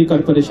দক্ষিণ সিটি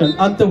কর্পোরেশন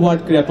আন্তঃওয়ার্ড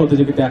ক্রীড়া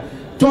প্রতিযোগিতা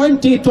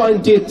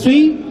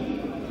 2023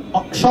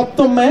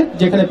 সপ্তম ম্যাচ,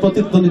 যেখানে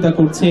প্রতিদ্বন্দ্বিতা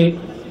করছে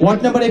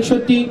ওয়ার্ড নম্বর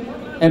 61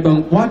 এবং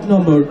ওয়ার্ড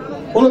নম্বর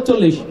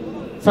 39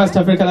 ফার্স্ট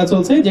হাফের খেলা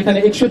চলছে, যেখানে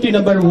 61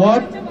 নম্বর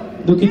ওয়ার্ড,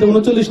 দুঃখিত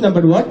 39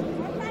 নম্বর ওয়ার্ড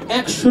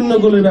 1-0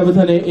 গোলের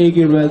ব্যবধানে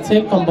এগিয়ে রয়েছে।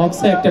 কম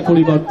বক্সে একটা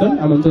পরিবর্তন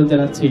আমন্ত্রণ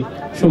জানাচ্ছি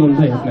সুমন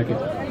ভাই আপনাকে।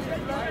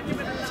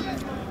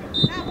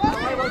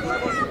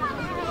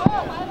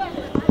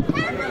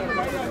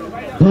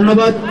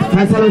 ধন্যবাদ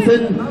ফয়সাল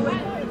হোসেন।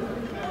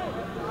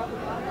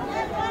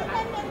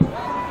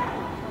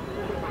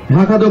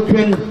 ঢাকা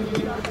দক্ষিণ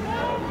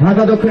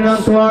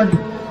আন্তঃওয়ার্ড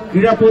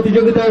ক্রীড়া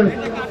প্রতিযোগিতার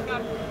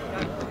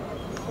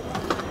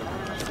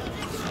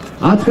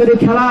আজকের এই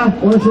খেলা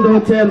অনুষ্ঠিত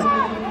হচ্ছে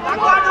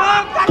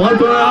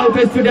পল্টনের আউট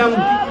স্টেডিয়াম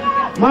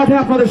মাঠে।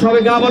 আপনাদের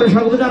সবাইকে আবারও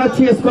স্বাগত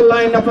জানাচ্ছি। স্কোর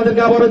লাইন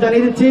আপনাদেরকে আবারও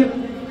জানিয়ে দিচ্ছি।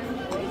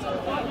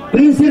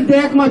 প্রিন্সের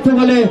একমাত্র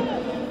বলে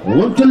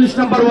 39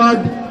 নম্বর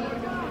ওয়ার্ড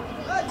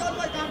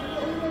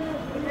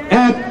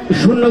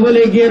 1-0 গোলে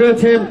এগিয়ে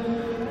রয়েছে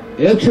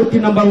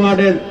 61 নম্বর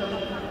ওয়ার্ডের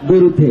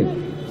বিরুদ্ধে।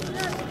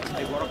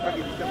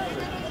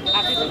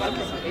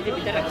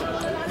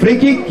 ফ্রি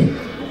কিক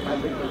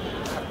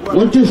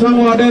 29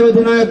 নম্বর ওয়ার্ডের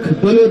অধিনায়ক,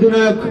 দলীয়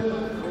অধিনায়ক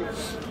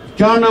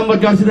 4 নম্বর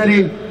জার্সিধারী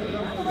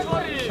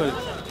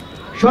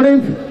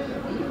শরীফ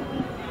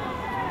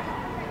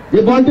যে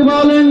বলটি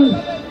পাওয়ালেন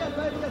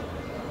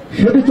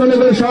সেটি চলে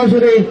গেল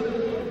সরাসরি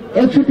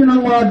 61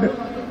 নম্বর ওয়ার্ড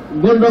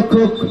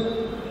গোলরক্ষক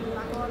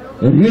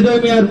হৃদয়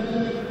মিয়ার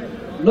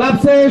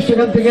গ্লাভসে।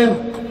 সেখান থেকে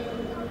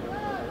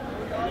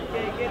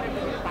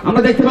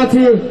আমরা দেখতে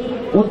পাচ্ছি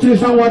 29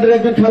 নম্বর ওয়ার্ডের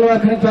একজন খেলোয়াড়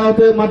এখানে আহত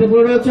হয়ে মাঠে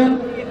পড়ে রয়েছেন,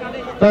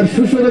 তার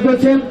সুস্থতা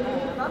রয়েছেন।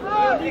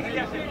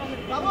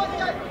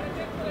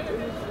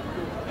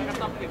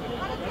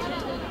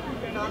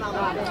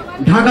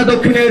 ঢাকা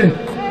দক্ষিণের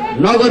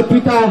নগর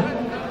পিতা,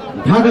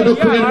 ঢাকা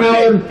দক্ষিণের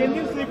মেয়র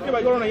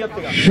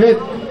শেখ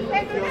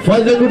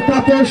ফজলুর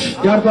তাপস,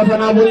 যার কথা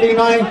না বললেই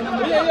নয়।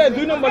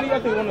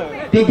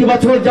 3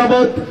 বছর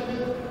যাবৎ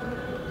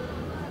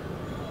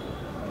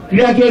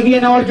ক্রীড়াকে এগিয়ে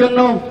নেওয়ার জন্য,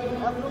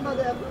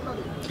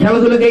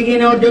 খেলাধুলাকে এগিয়ে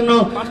নেওয়ার জন্য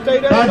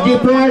তার যে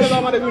প্রয়াস,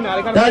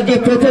 তার যে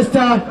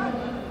প্রচেষ্টা,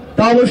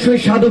 তা অবশ্যই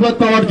সাধুবাদ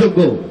পাওয়ার যোগ্য।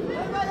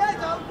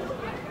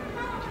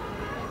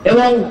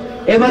 এবং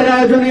এবারের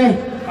আয়োজনে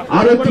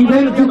আরো একটি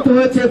ইভেন্ট যুক্ত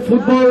হয়েছে,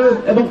 ফুটবল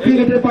এবং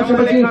ক্রিকেটের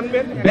পাশাপাশি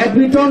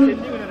ব্যাডমিন্টন।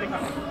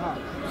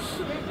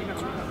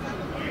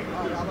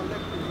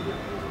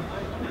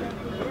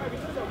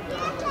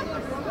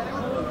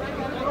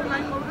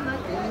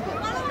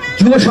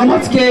 যুব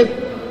সমাজকে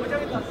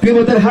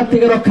বিপদের হাত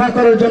থেকে রক্ষা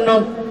করার জন্য,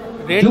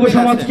 যুব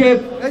সমাজকে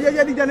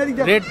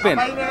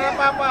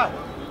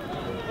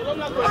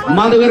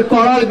মাদকের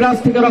করাল গ্রাস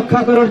থেকে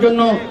রক্ষা করার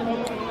জন্য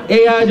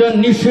এই আয়োজন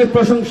নিশ্চয়ই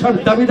প্রশংসার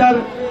দাবিদার।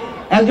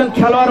 একজন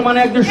খেলোয়াড় মানে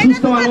একজন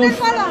সুস্থ মানুষ,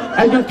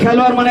 একজন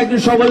খেলোয়াড় মানে একজন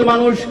সবল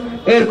মানুষ,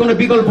 এর কোনো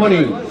বিকল্প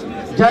নেই।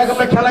 যাই হোক,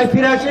 আমরা খেলায়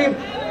ফিরে আসি।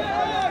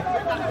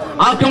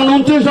 আক্রমণ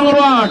 29 নম্বর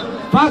ওয়ার্ড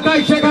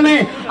ফাঁকায়, সেখানে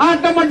 8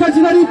 নম্বর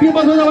জার্সিধারী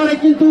বিপদ হতে পারে,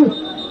 কিন্তু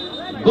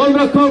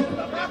গোলরক্ষক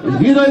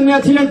হৃদয় মিয়া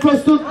ছিলেন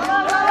প্রস্তুত।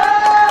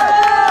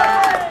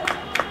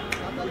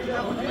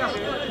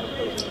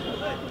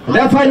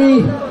 রেফারি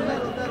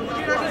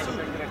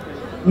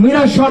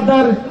মিরাজ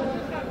সর্দার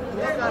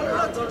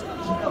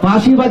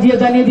বাঁশি বাজিয়ে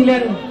জানিয়ে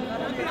দিলেন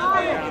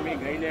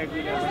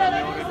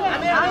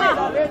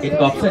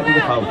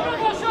ফাউল।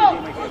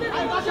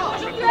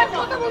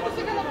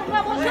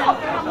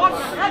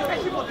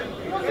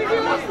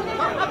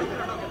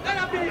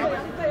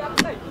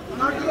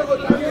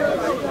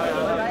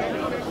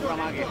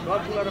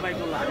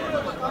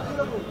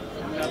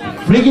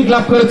 ফ্রি কিক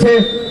লাভ করেছে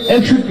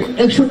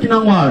 61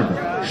 নং ওয়ার্ড,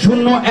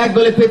 0-1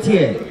 গোলে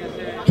পেছিয়ে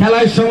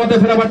খেলায় সমতা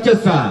ফেরাবার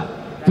চেষ্টা।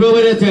 থ্রো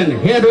বেরিয়েছেন,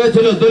 হেড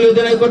হয়েছিল দলীয়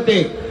অধিনায়ক করতে,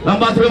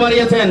 লম্বা থ্রো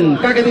মারিয়েছেন,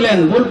 কাকে দিলেন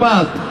গোল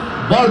পাস,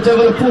 বল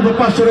চেয়ে পূর্ব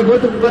পার্শ্বরে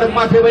গতিপথ করে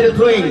মাঠে বাইরে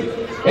থ্রোয়িং।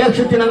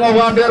 61 নং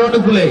ওয়ার্ডের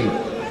অনুকূলে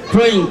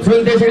থ্রোয়িং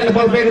দিয়ে সেখানে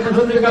বল পেয়ে গেছেন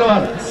সুন্দর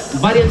খেলোয়াড়,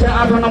 বাড়িয়েছেন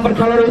 18 নম্বর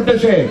খেলোয়াড়ের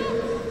উদ্দেশ্যে।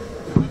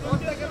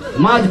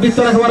 মাঝ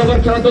বিস্তরা বরাবর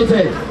খেলা চলছে,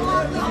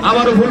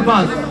 আবারও ভুল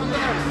পাস,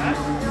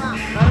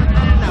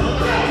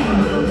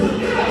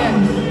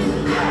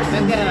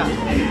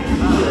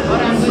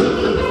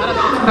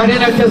 কাটিয়ে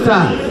নেওয়ার চেষ্টা,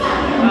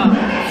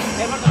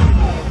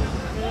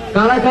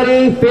 কারাকারি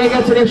পেয়ে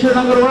গেছেন 61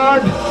 নম্বর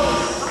ওয়ার্ড,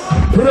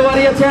 ঘুরে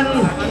বাড়িয়েছেন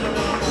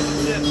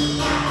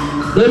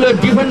দলীয়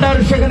ডিফেন্ডার,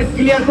 সেখানে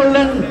ক্লিয়ার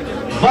করলেন,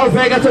 বল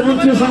পেয়ে গেছেন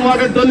 29 নম্বর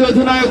ওয়ার্ডের দলীয়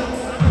অধিনায়ক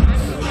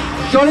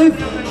শরীফ।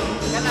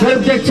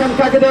 দেখছেন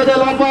কাকে দেওয়া যায়,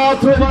 লম্বা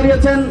থ্রো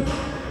মারিয়েছেন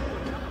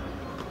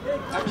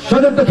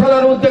সদস্য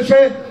খেলার উদ্দেশ্যে।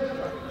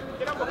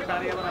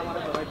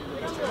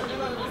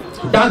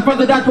 ডান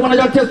প্রান্তে আক্রমণে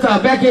যাওয়ার চেষ্টা,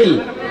 ব্যাকিল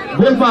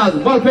গোল পাস,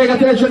 বল পেয়ে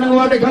গেছে 61 নম্বর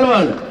ওয়ার্ডের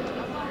খেলোয়াড়,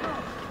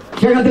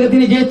 সেখান থেকে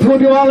তিনি যে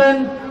থ্রোটি বলেন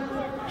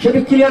সেটি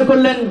ক্লিয়ার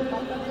করলেন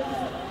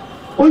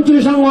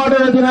 29 নম্বর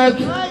ওয়ার্ডের অধিনায়ক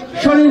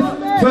শরীফ।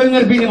 থ্রোয়িং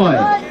এর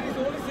বিনিময়ে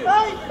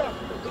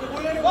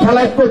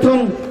খেলায় প্রথম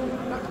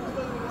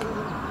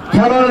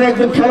খেলোয়াড়ের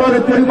একজন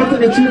খেলোয়াড়ের পরিবর্তন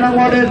 61 নম্বর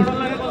ওয়ার্ডের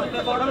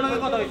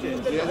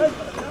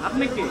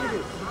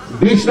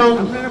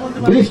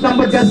 20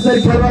 নম্বর জার্সিধারী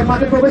খেলোয়াড়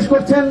মাঠে প্রবেশ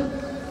করছেন।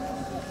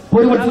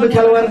 পরিবর্তিত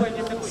খেলোয়াড়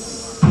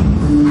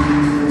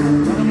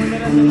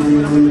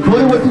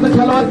পরিবর্তিত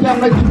খেলোয়াড়কে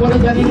আমরা কি করে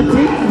জানিয়ে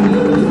দিচ্ছি।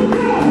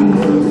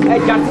 এই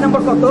জার্সি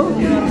নাম্বার কত?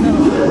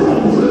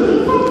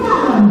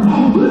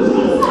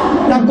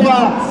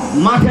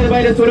 মাঠের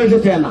বাইরে চলে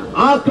এসেছেন।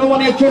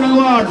 আক্রমণে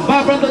চুনওয়ার্ড বা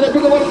প্রান্ত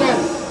ঢুকে পড়েছেন।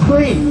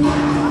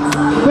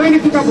 তুই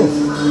একটু কাবো,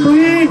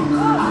 তুই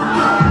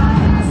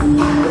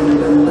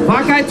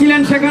ফাঁকায়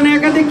ছিলেন, সেখানে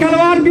একাধিক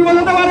খেলোয়াড় বিপদ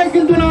হতে পারে,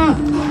 কিন্তু না,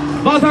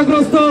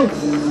 বাধাগ্রস্ত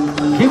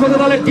বিপদ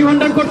দলের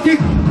ডিফেন্ডার কর্তৃক।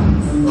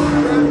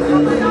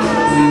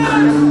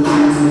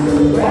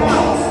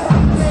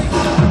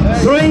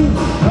 থ্রোয়িং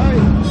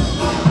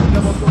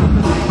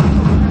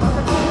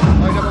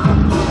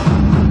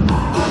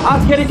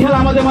আজকের এই খেলা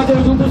আমাদের মাঝে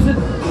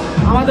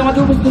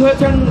উপস্থিত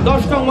হয়েছেন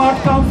 10 নং ওয়ার্ড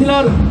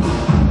কাউন্সিলর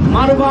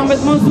মারুফ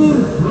আহমেদ মনসুর।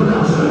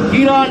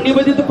 ক্রীড়া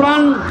নিবেদিত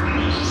প্রাণ,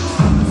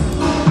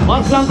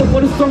 অক্লান্ত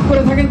পরিশ্রম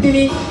করে থাকেন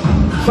তিনি।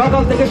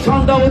 সকাল থেকে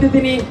সন্ধ্যা অবধি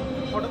তিনি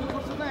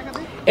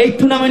এই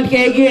টুর্নামেন্টকে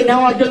এগিয়ে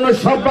নেওয়ার জন্য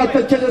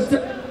সর্বাত্মক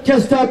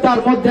চেষ্টা তার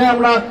মধ্যে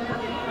আমরা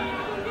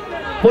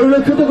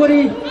পরিলক্ষিত করি।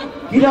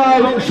 ক্রীড়া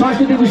এবং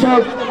সংস্কৃতি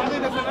বিষয়ক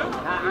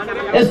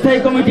স্থায়ী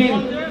কমিটির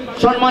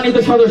সম্মানিত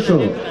সদস্য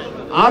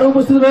আর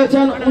উপস্থিত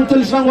রয়েছেন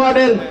 39 নং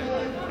ওয়ার্ডের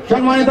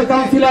সম্মানিত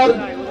কাউন্সিলর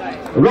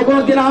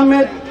রকনুদ্দিন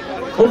আহমেদ।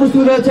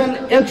 উপস্থিত রয়েছেন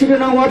 61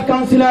 নং ওয়ার্ড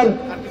কাউন্সিলর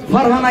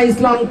ফারহানা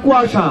ইসলাম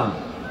কুয়াশা।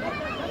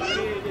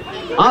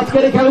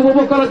 আজকের এই খেলা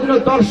উপভোগ করার জন্য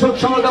দর্শক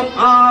সমাগম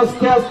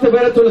আস্তে আস্তে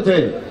বেড়ে চলেছে।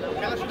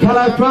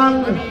 খেলার প্রাণ,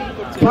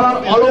 খেলার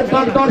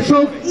অলংকার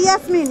দর্শক।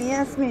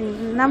 ইয়াসমিন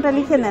নামটা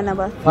লিখে নেন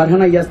আবার।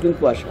 ফারহানা ইয়াসমিন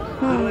কুয়াশা।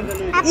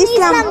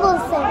 ইসলাম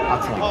বলছে।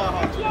 আচ্ছা,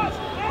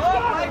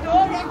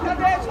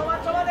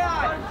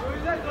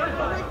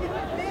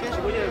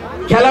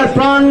 খেলার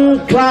প্রাণ,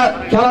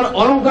 খেলার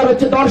অলংকার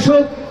হচ্ছে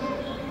দর্শক।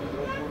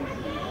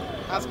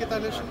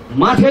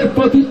 মাঠের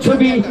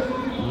প্রতিচ্ছবি,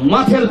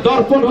 মাঠের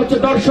দর্পণ হচ্ছে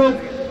দর্শক।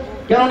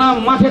 কেননা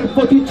মাঠের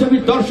প্রতিচ্ছবি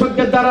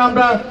দর্শকদের দ্বারা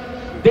আমরা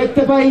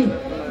দেখতে পাই।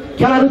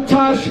 খেলার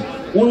উচ্ছ্বাস,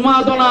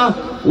 উন্মাদনা,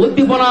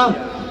 উদ্দীপনা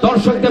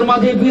দর্শকদের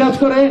মাঝে বিরাজ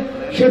করে।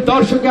 সে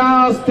দর্শকে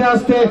আস্তে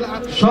আস্তে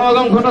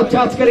সমাগম ঘটাচ্ছে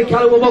আজকের এই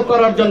খেলা উপভোগ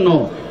করার জন্য।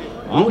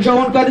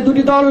 অংশগ্রহণকারী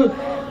দুটি দল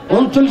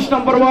 39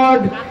 নম্বর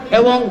ওয়ার্ড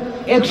এবং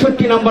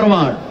 61 নম্বর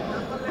ওয়ার্ড।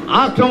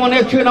 আক্রমণ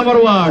 61 নম্বর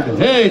ওয়ার্ড।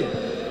 হেড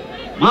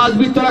মাঝ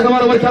বৃত্ত রাখা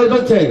বরাবর খেলা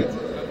চলছে।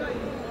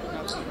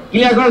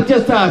 ক্লিয়ার করার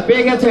চেষ্টা,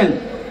 পেয়ে গেছেন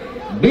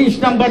 20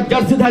 নম্বর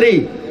জার্সিধারী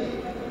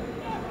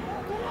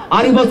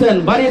আরিফ হোসেন।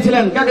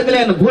 বাড়িয়েছিলেন, কাকে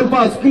দিলেন, ভুল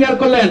পাস, ক্লিয়ার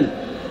করলেন।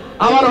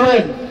 আবার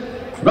হেড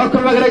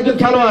রক্ষণভাগের একজন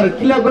খেলোয়াড়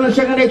ক্লিয়ার করলেন,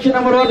 সেখানে 61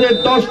 নম্বর ওয়ার্ডের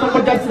 10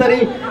 নম্বর জার্সিধারী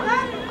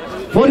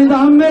ফরিদ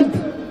আহমেদ।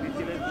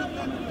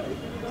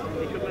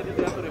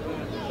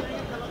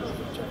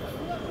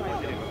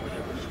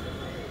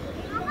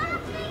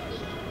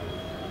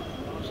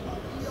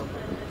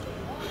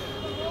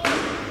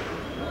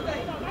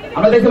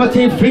 আমরা দেখতে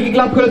পাচ্ছি ফ্রি কিক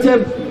লাভ করেছে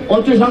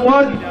 29 নং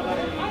ওয়ার্ড।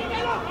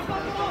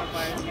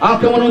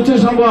 আক্রমণ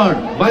 29 নং ওয়ার্ড,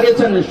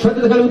 বাড়িয়েছেন সত্যি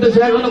খেলার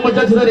উদ্দেশ্যে 11 নম্বর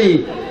জার্সিধারী।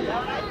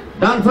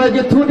 ডান সাইডে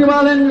যে থ্রুটি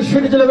মারলেন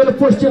সেটি চলে গেল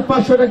পশ্চিম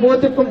 500টাকে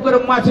অতিক্রম করে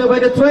মাঠের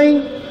বাইরে থ্রোয়িং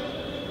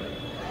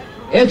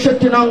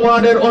 61 নং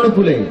ওয়ার্ডের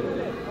অনুকূলে।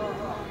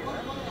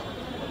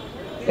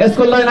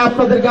 স্কোর লাইন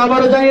আপনাদেরকে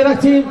আবারও জানিয়ে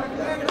রাখছি।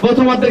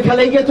 প্রথমার্ধের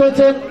খেলা এগিয়ে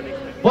চলছে।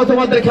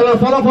 প্রথমার্ধের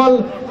খেলার ফলাফল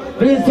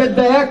প্রিন্সের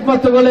দেয়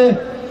একমাত্র গোলে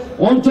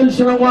 39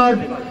 নং ওয়ার্ড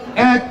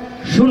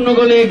 1-0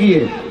 গোলে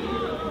এগিয়ে।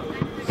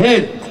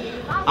 হেড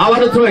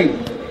আবারও থ্রোয়িং।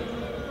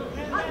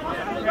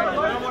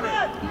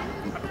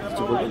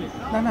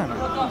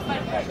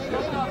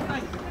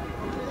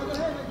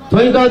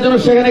 থ্রোয়িং করার জন্য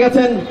সেখানে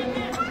গেছেন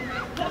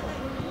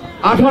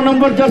 18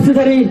 নম্বর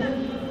জার্সিধারী।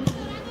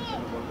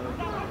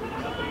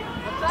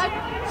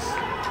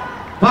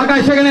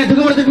 ফাঁকায় সেখানে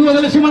ঢুকে পড়েছে, বিপদ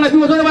হলে সীমানা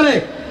বিপদ হতে পারে।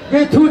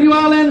 এই থ্রুটি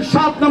মারলেন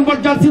 7 নম্বর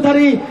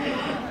জার্সিধারী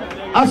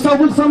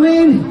আশরাফুল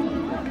সামির।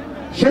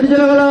 সেটি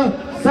চলে গেল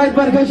সাইড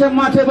বার ঘেঁষে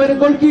মাঠে বাইরে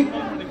গোল কিক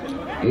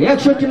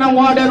 61 নং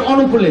ওয়ার্ডের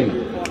অনুকূলে।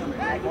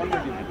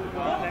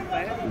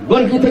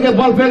 গোলকি থেকে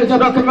বল পেয়ে গেছেন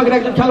রক্ষণভাগের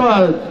একজন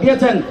খেলোয়াড়,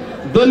 দিয়েছেন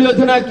দলীয়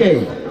অধিনায়ককে।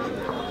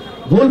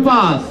 ভুল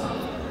পাস,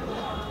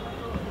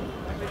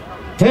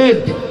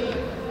 হেড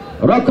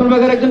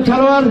রক্ষণভাগের একজন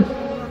খেলোয়াড়,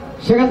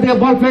 সেখান থেকে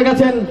বল পেয়ে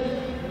গেছেন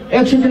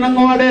 61 নং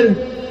ওয়ার্ডের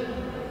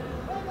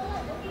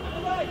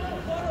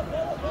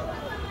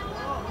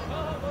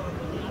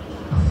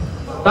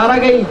তার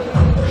আগেই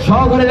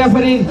সহকারী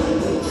রেফারি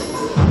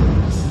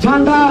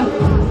ঝান্ডা।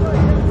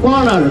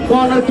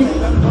 কর্নার কিক,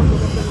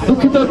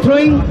 দুঃখিত,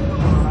 থ্রোয়িং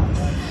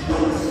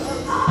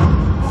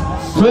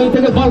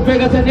থেকে বল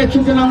পেয়ে গেছেন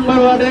 61 নম্বর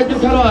ওয়ার্ডের একজন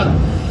খেলোয়াড়।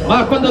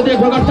 মাঠপন্থ দিয়ে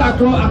ঢোকার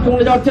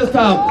আক্রমণে যাওয়ার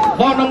চেষ্টা,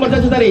 12 নম্বর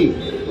জার্সিধারী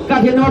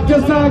কাটিয়ে নেওয়ার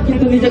চেষ্টা,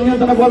 কিন্তু নিজের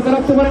নিয়ন্ত্রণে বলতে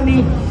রাখতে পারেননি।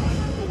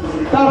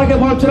 তার আগে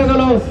বল চলে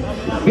গেল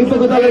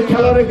বিপক্ষ দলের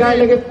খেলোয়াড়ের গায়ে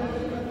লেগে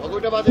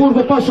পূর্ব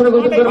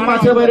 500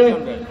 মাঠের বাইরে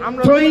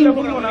থ্রোয়িং।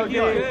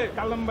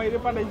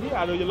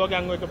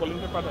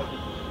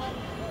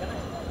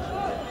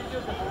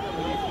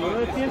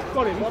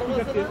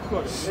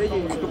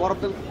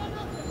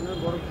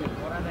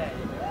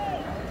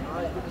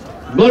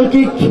 গোল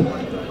কিক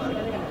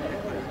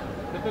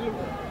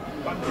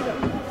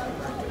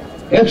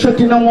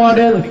 61 নম্বর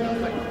ওয়ার্ডের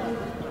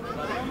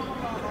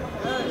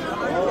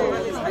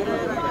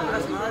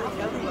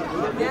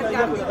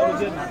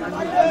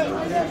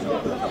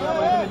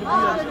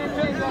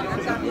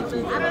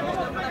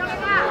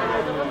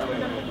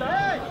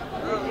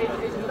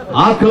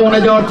আক্রমণে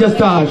যাওয়ার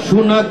চেষ্টা,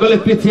 0 গোলে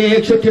পিছিয়ে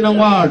 61 নং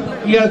ওয়ার্ড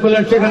ক্লিয়ার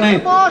করলেন সেখানে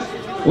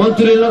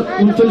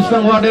 39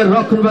 নং ওয়ার্ডের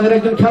রক্ষণ বিভাগের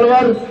একজন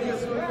খেলোয়াড়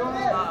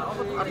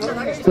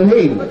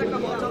সোহেল।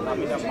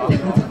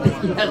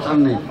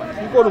 সামনে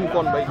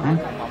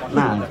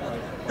না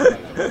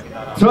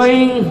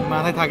থ্রোয়িং,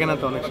 মাথায় থাকে না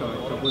তো অনেক সময়,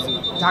 তো বুঝি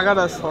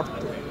জায়গাটা শর্ট।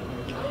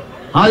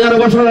 হাজারো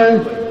বছরের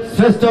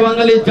শ্রেষ্ঠ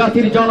বাঙালি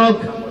জাতির জনক,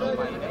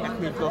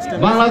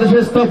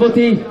 বাংলাদেশের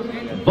স্থপতি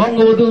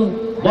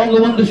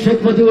বঙ্গবন্ধু শেখ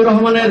মুজিবুর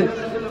রহমানের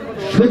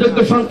সুযোগ্য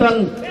সন্তান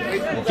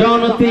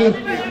জননেত্রী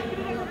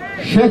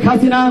শেখ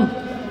হাসিনা,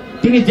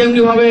 তিনি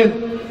যেমনি ভাবে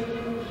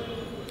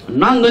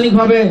নান্দনিক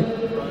ভাবে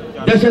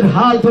দেশের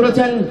হাল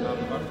ধরেছেন,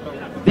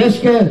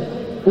 দেশকে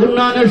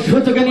উন্নয়নের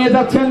সূচকে নিয়ে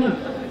যাচ্ছেন,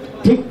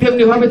 ঠিক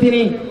তেমনি ভাবে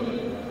তিনি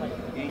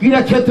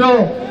ক্রীড়া ক্ষেত্র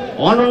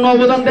অনন্য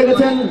অবদান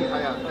রেখেছেন।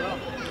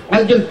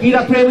 একজন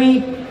ক্রীড়া প্রেমী,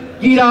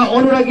 ক্রীড়া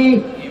অনুরাগী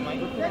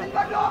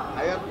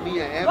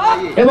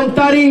এবং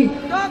তারই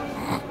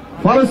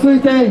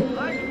ফলশ্রুতিতে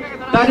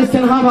তারই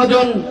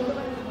স্নেহাভাজন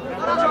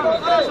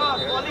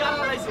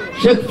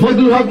শেখ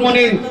ফজলুল হক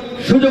মনির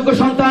সুযোগ্য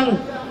সন্তান,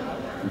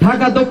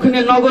 ঢাকা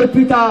দক্ষিণের নগর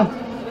পিতা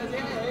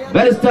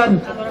ব্যারিস্টার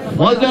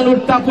ফজলুর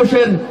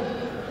তাপসের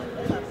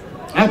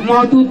এক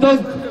মহৎ উদ্যোগ,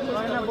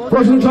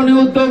 প্রশংসনীয়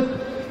উদ্যোগ।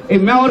 এই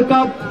মেয়র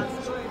কাপ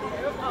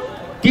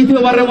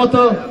তৃতীয়বারের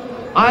মতো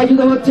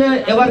আয়োজিত হচ্ছে।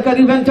 এবারকার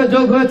ইভেন্টে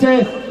যোগ হয়েছে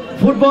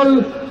ফুটবল,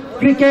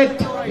 ক্রিকেট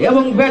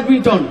এবং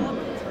ব্যাডমিন্টন।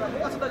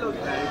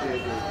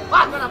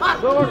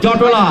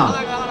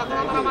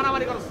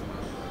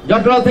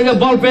 জটলা থেকে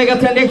বল পেয়ে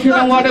গেছেন 61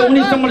 নং ওয়ার্ডে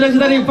 19 নম্বর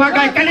জার্সিধারী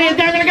ফাঁকায় কানিয়ে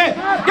দেয় গেলে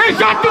এই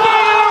শটটি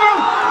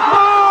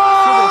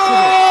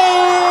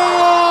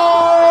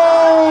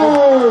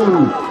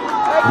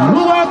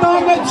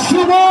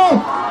শুভ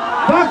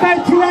ফাঁকায়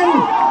ছিলেন,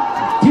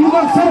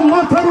 ডিবক্সের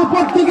মাথার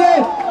উপর দিকে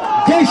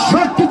যে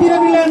শটটি দিয়ে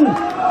নিলেন,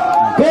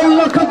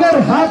 গোলরক্ষকের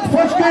হাত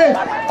ফসকে,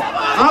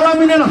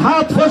 আলামিনের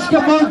হাত ফসকে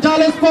বল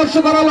জালে স্পর্শ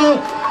করালো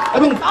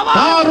এবং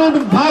দারুণ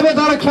ভাবে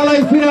তারা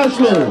খেলায় ফিরে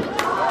আসলো।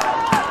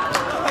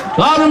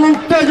 দারুণ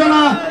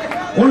উত্তেজনা,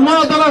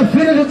 উন্মাদনা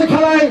ফিরে এসেছে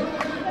খেলায়,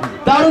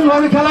 দারুণ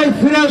ভাবে খেলায়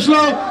ফিরে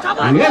আসলো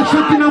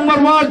 61 নম্বর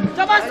ওয়ার্ড।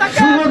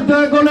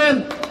 সুবর্ধয় গোলের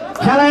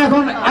খেলা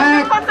এখন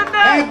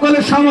 1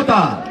 গোলের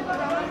সমতা।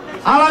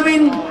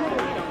 আলামিন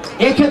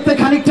এক্ষেত্রে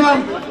খানিকটা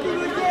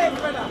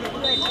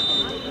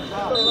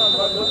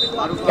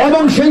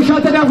এবং সেই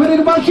সাথে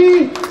রেফারির বাঁশি।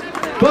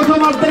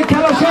 প্রথমার্ধের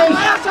খেলা শেষ,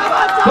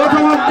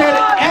 প্রথমার্ধের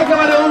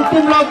একেবারে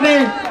অন্তিম লগ্নে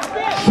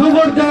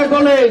সুবর্ধয়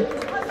গোলে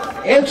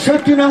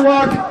 61 নং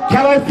ওয়ার্ড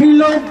খেলায়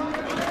ফিরল।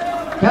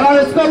 খেলার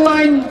স্কোর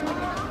লাইন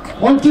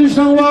 29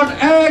 নং ওয়ার্ড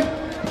 1,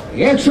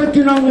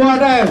 61 নং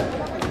ওয়ার্ড 1।